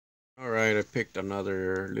Alright, I picked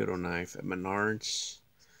another little knife at Menards.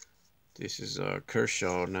 This is a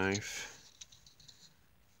Kershaw knife.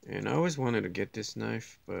 And I always wanted to get this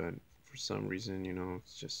knife, but for some reason, you know,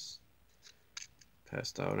 it's just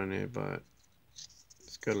passed out on it. But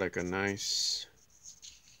it's got like a nice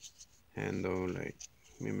handle, like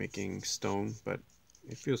mimicking stone, but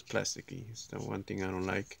it feels plasticky. It's the one thing I don't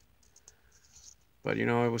like. But you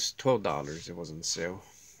know, it was $12. It wasn't sale.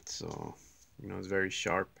 So, you know, it's very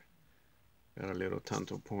sharp. Got a little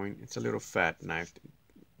Tanto point. It's a little fat knife that,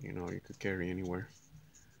 you know, you could carry anywhere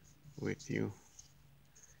with you.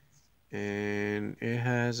 And it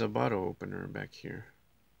has a bottle opener back here,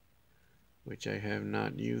 which I have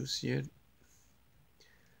not used yet.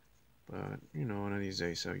 But, you know, one of these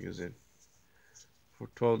days I'll use it. For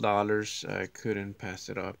 $12, I couldn't pass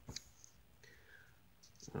it up.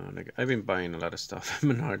 Like I've been buying a lot of stuff at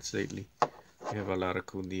Menards lately. They have a lot of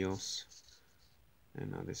cool deals.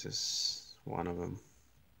 And this is one of them.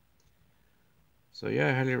 So yeah,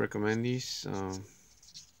 I highly recommend these.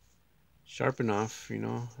 Sharp enough, you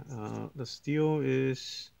know. The steel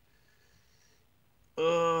is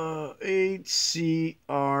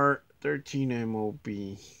 8CR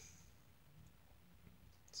 13MOB.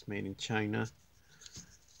 It's made in China.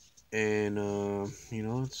 And you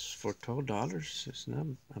know, it's for $12. It's not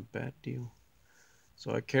a bad deal.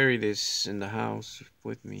 So I carry this in the house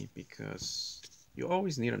with me because you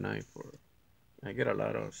always need a knife. Or I get a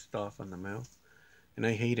lot of stuff on the mail, and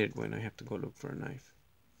I hate it when I have to go look for a knife.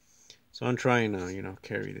 So I'm trying to, you know,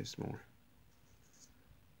 carry this more.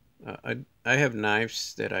 I have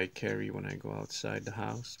knives that I carry when I go outside the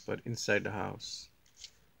house, but inside the house,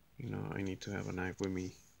 you know, I need to have a knife with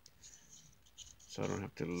me, so I don't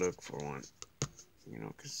have to look for one. You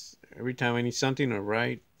know, because every time I need something to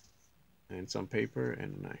write, and some paper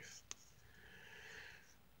and a knife.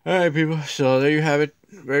 Alright, people, so there you have it.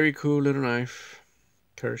 Very cool little knife,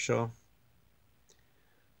 Kershaw.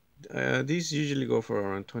 These usually go for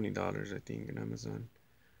around $20, I think, on Amazon.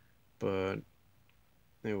 But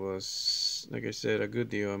it was, like I said, a good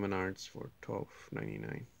deal at Menards for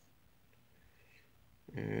 $12.99.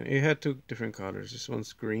 And it had two different colors. This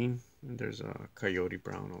one's green, and there's a coyote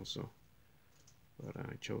brown also. But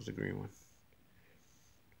I chose the green one.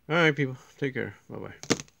 Alright, people, take care. Bye-bye.